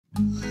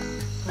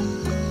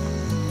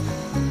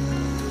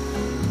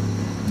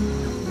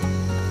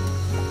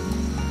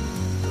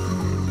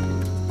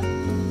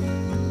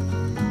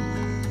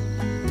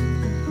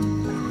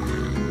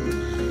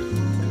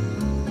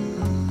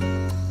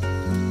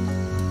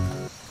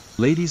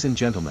Ladies and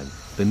gentlemen,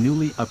 the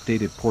newly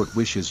updated port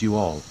wishes you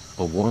all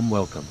a warm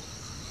welcome.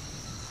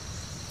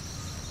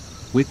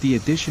 With the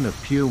addition of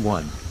Pier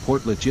 1,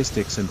 port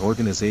logistics and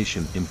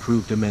organization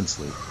improved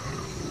immensely.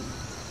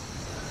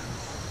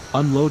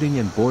 Unloading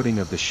and boarding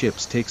of the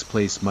ships takes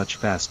place much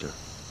faster.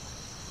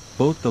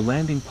 Both the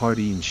landing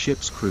party and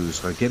ship's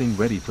crews are getting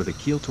ready for the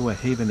Keeltawa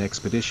Haven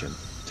expedition,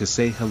 to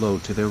say hello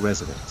to their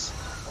residents.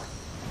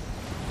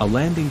 A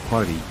landing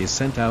party is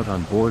sent out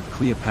on board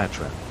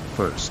Cleopatra,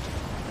 first.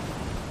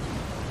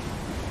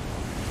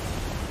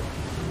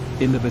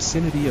 In the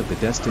vicinity of the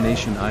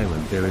destination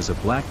island there is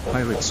a black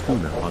pirate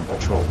schooner on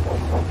patrol.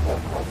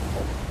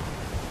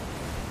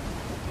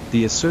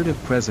 The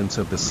assertive presence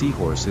of the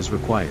seahorse is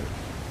required.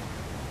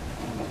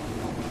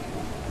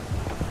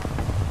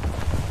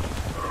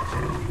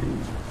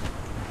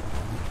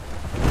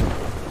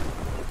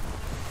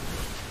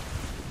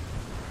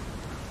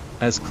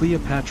 As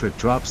Cleopatra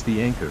drops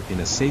the anchor in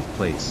a safe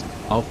place,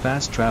 I'll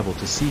fast travel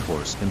to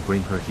Seahorse and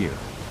bring her here.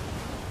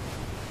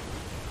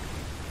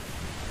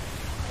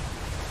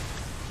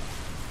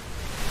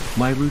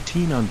 My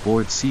routine on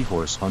board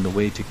Seahorse on the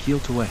way to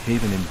Keeltawa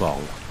Haven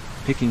involved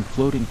picking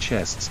floating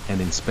chests and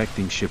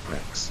inspecting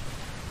shipwrecks.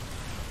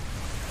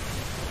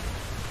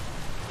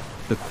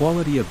 The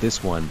quality of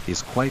this one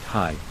is quite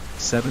high,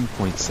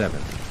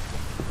 7.7.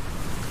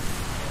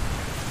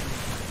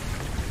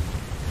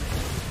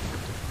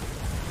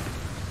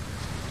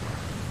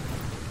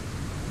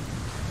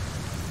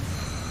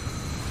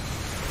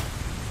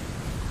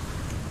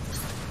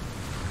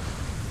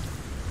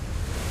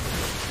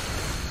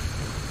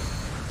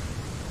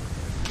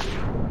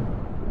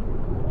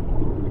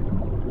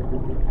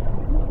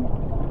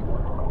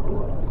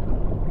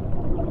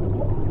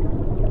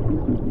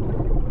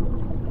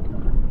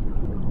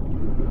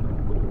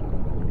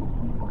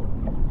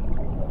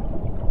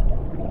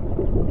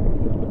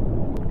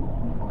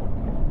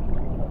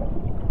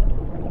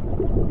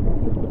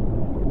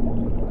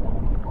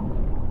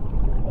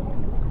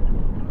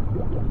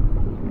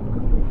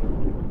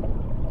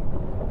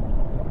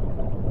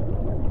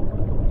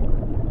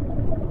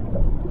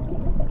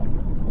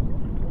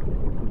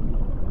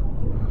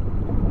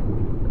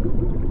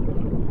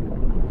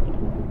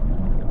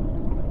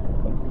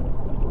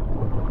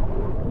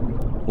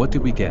 What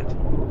did we get?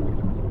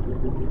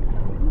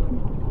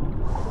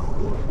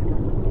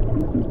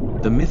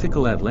 The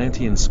mythical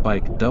Atlantean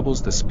spike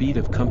doubles the speed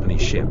of company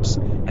ships,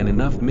 and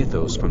enough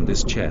mythos from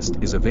this chest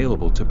is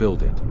available to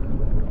build it.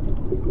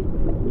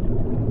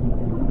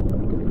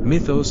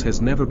 Mythos has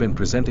never been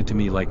presented to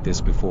me like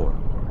this before.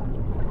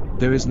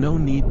 There is no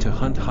need to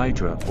hunt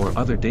Hydra or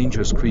other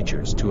dangerous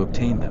creatures to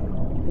obtain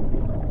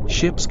them.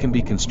 Ships can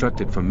be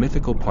constructed from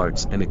mythical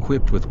parts and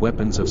equipped with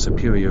weapons of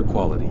superior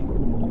quality.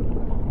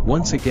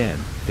 Once again,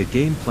 the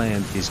game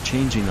plan is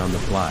changing on the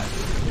fly.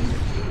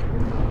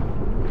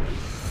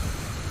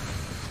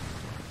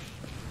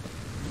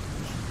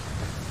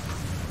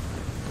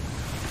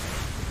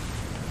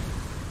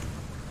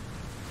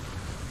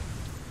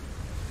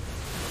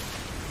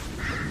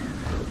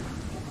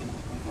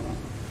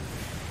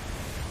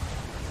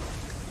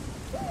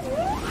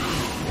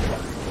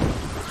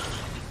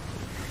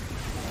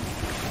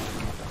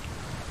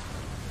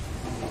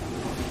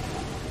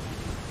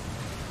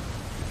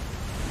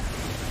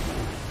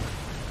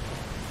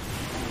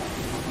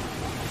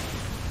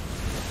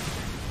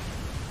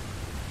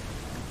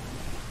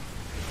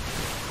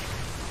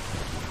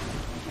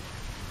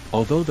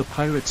 Although the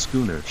pirate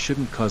schooner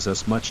shouldn't cause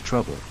us much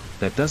trouble,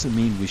 that doesn't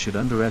mean we should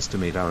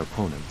underestimate our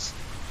opponents.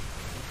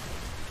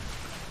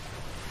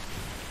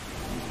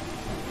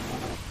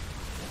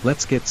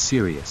 Let's get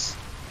serious.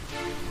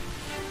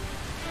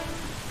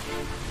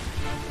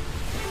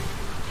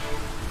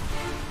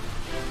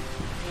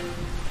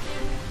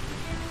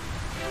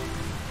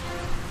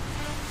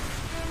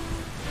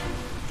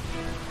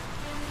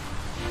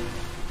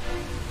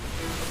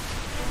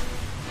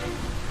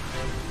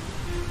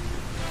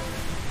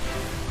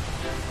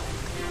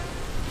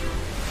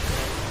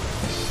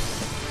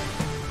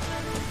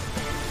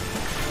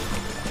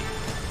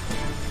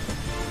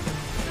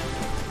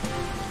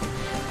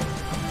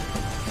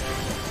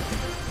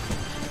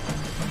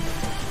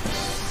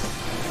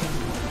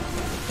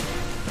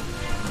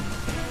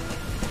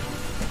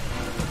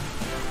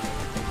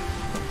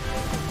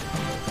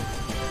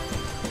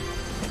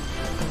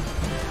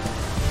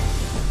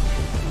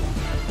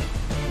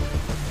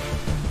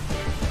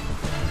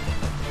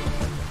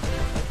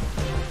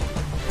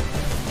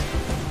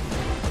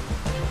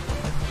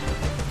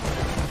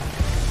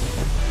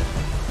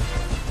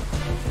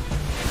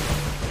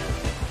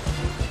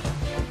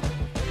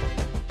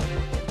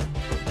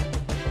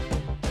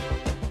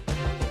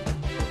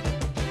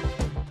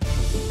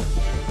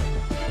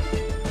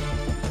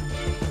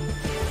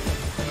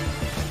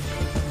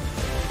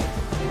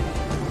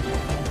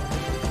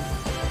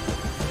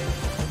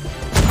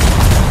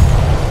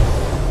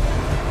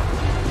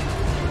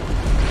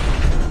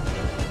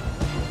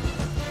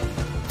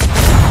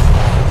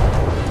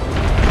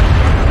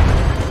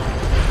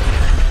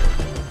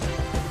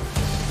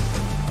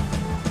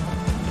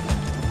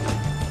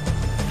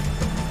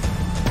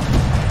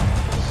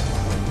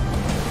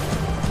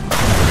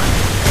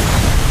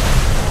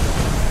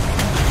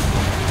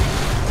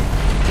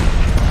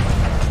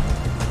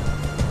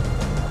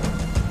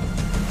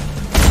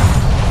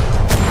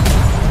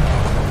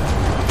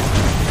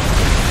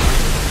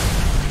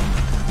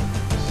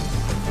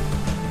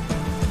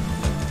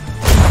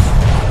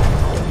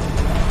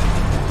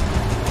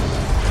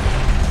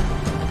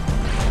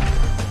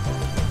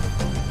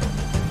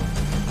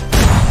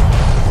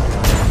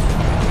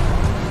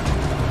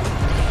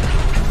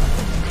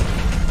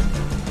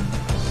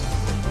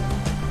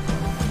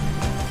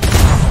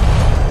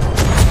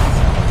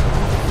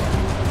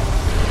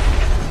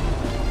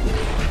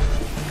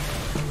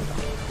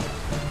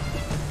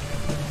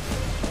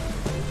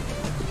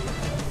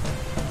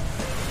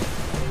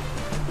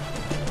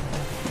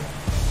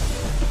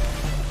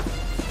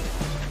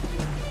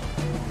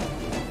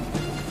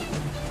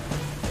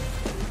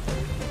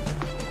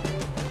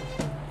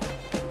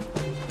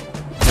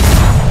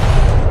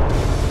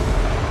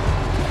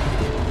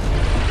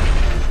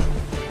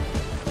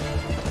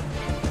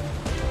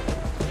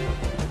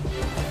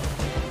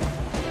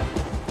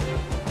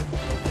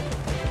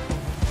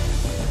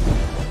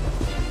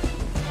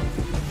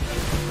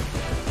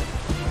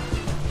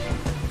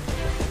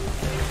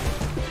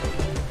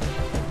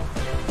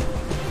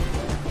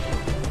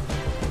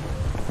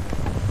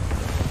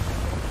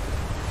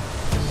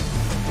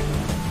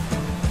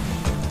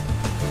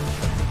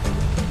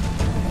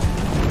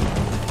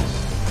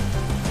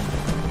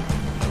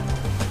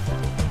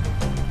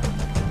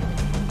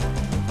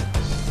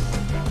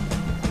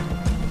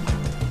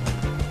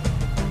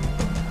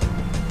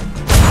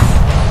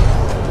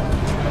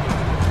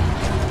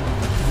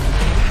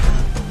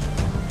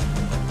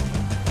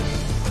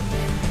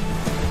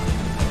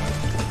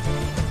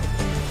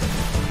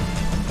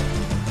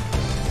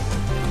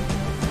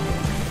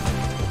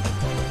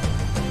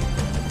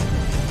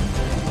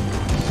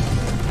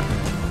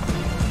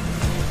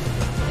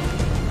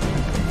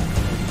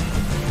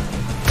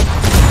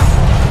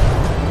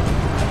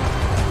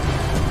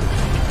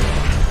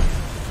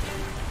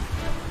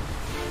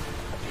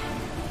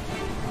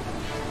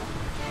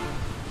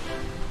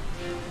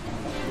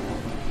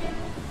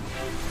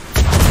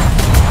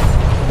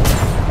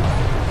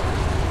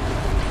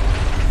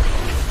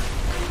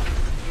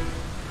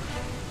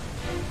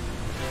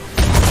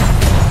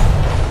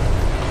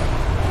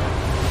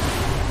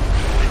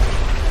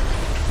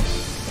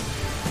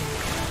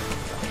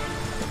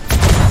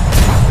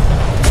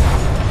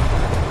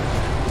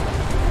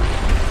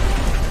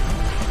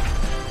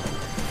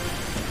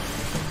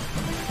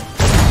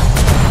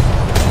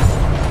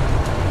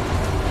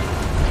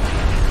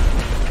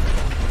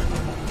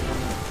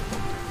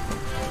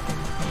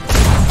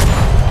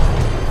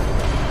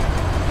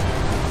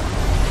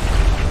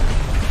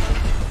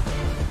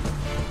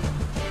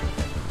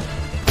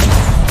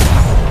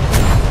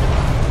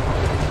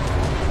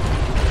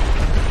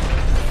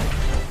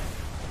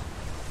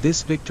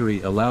 This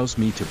victory allows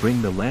me to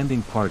bring the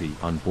landing party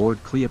on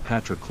board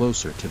Cleopatra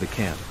closer to the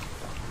camp.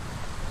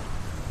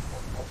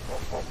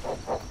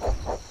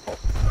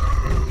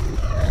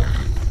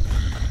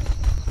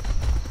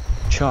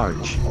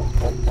 Charge.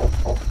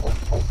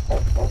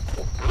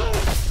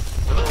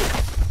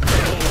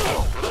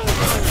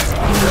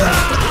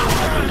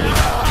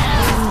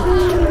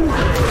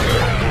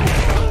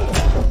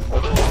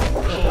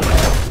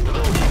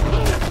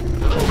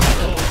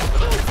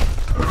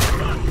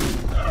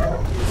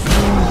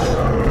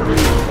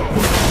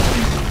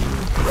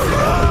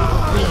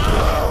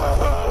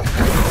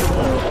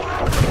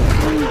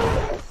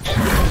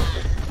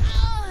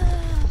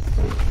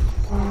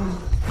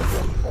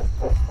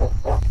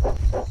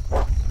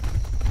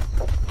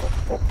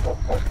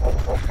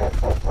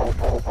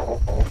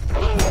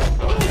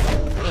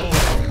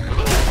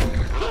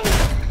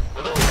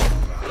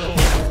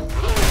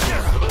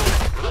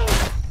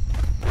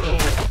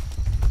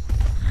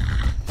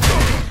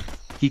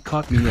 He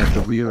caught me at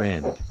the rear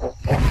end.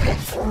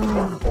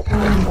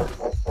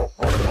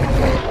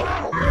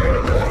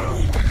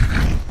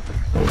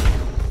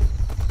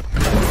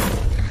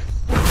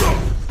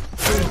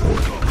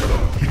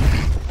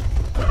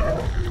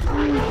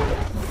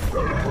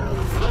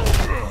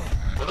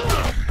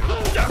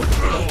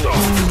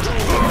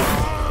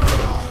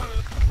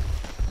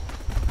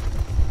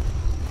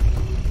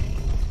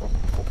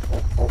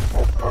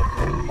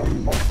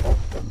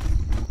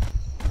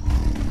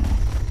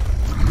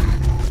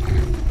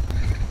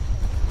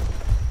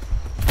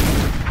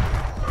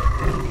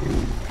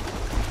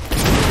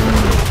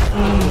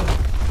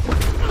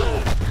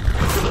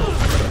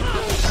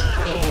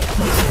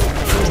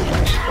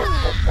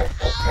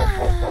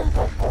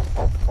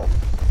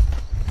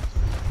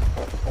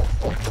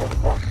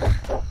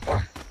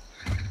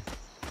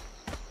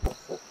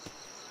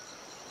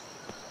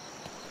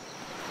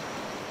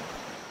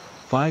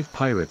 Five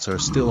pirates are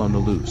still on the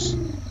loose.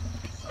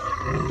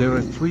 There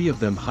are 3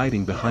 of them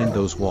hiding behind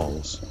those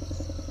walls.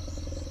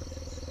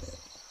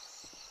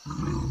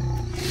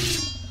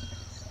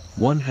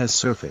 One has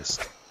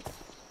surfaced.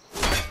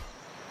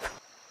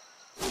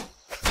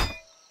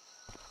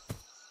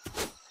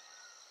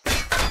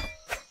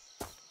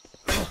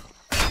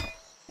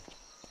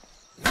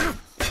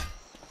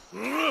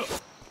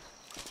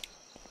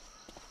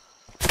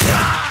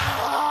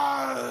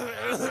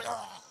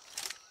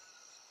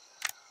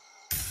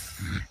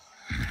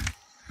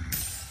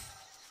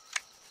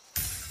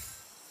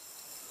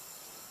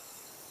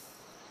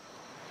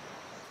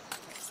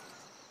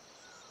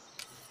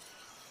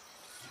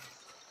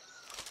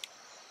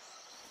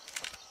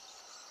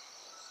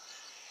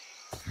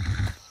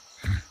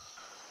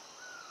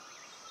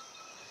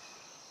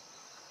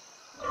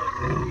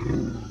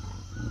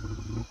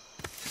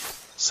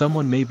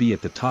 Someone may be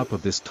at the top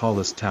of this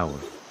tallest tower.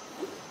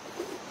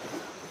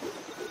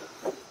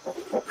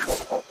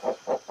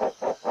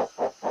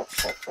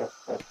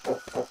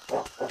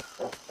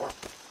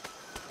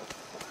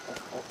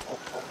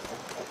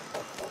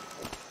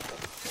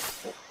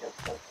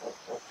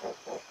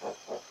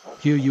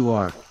 Here you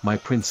are, my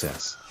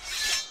princess.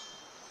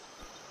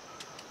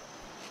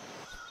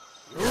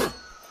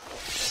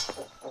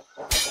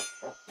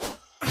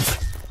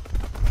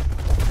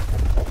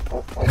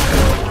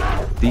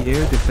 The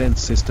air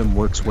defense system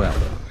works well.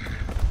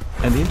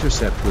 An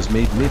intercept was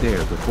made mid-air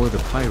before the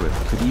pirate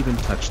could even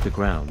touch the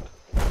ground.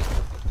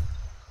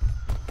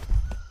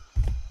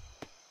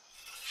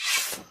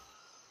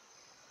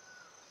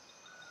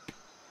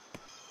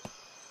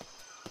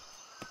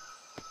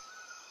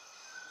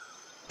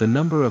 The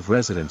number of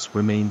residents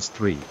remains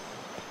 3.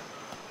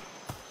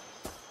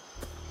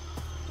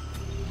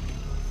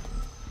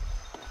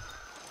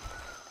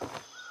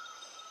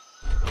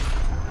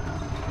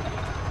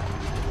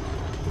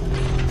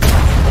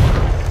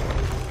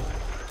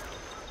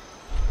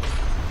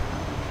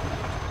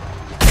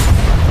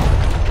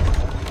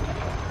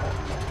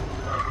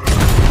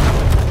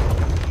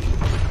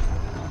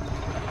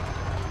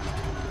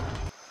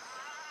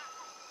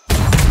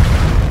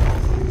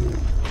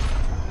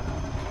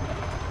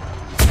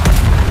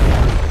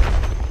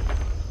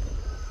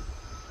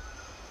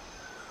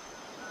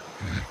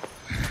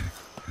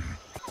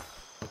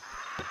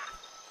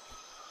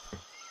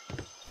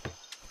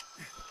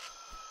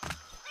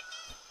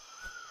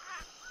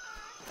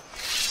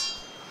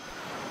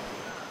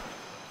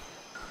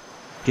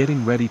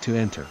 Getting ready to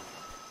enter.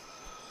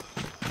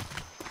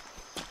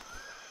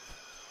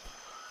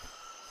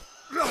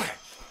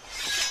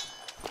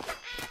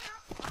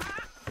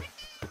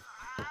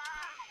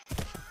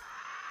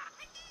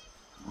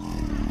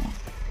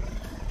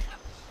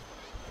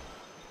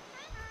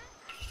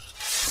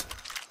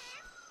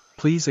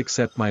 Please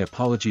accept my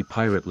apology,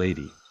 pirate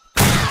lady.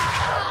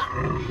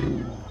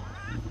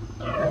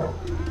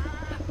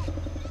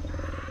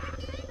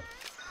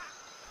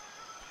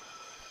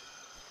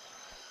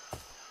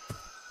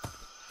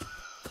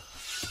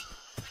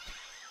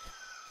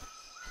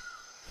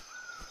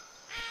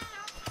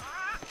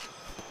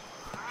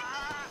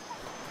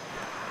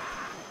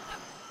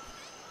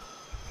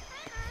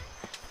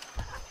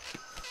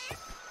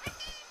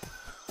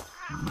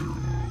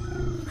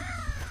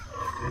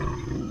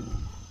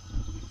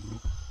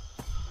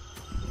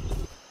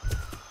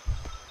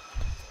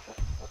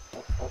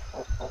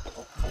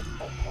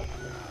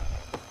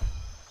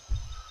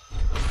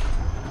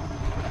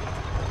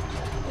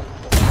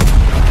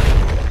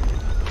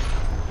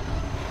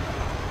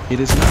 It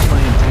is not my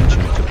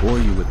intention to bore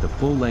you with the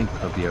full length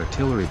of the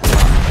artillery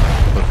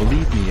barrage, but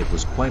believe me, it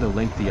was quite a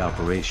lengthy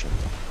operation.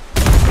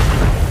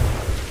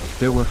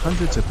 There were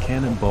hundreds of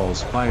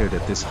cannonballs fired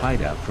at this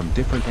hideout from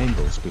different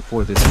angles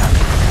before this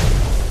happened.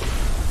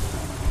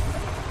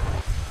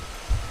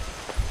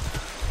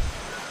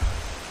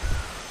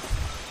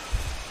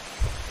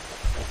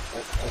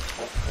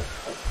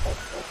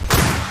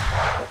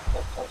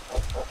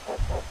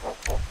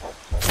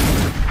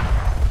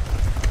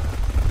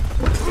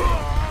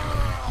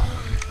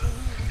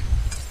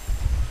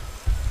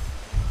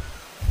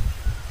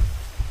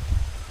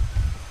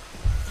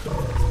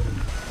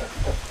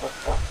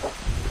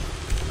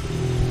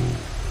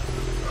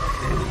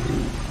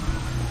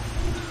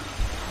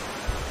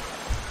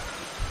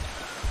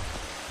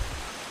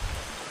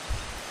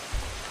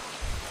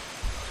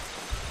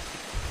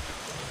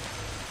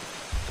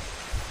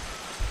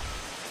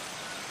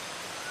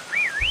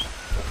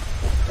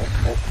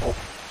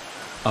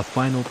 A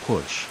final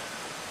push.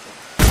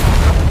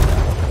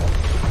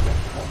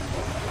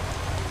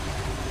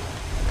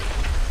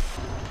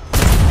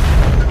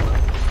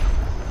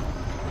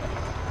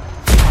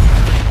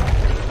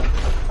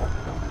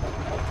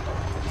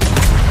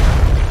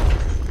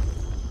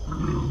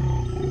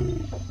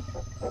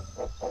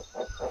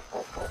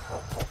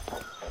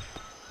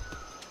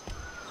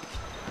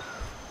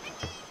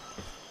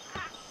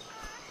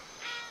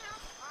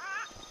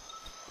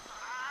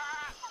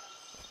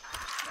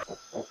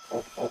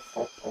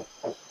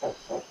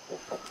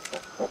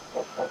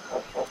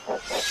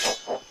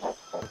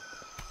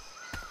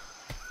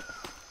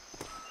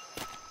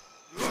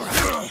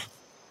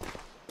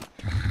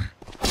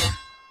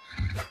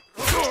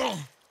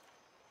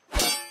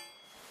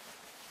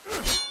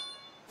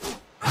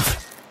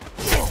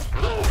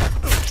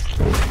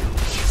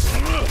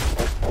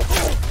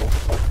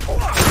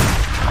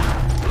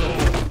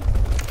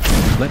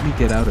 Let me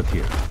get out of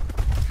here.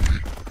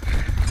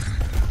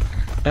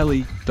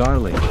 Ellie,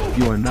 darling,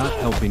 you are not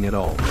helping at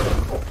all.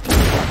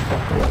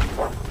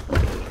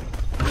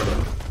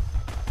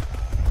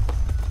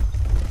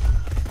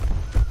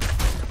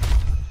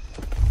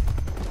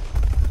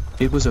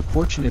 It was a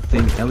fortunate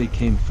thing Ellie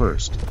came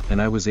first, and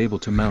I was able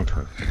to mount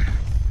her.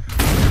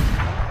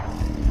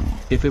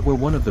 If it were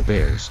one of the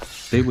bears,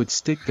 they would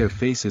stick their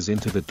faces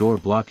into the door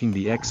blocking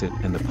the exit,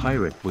 and the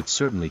pirate would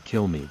certainly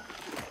kill me.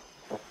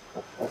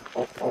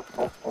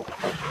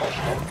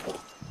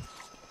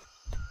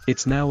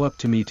 It's now up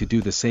to me to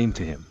do the same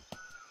to him.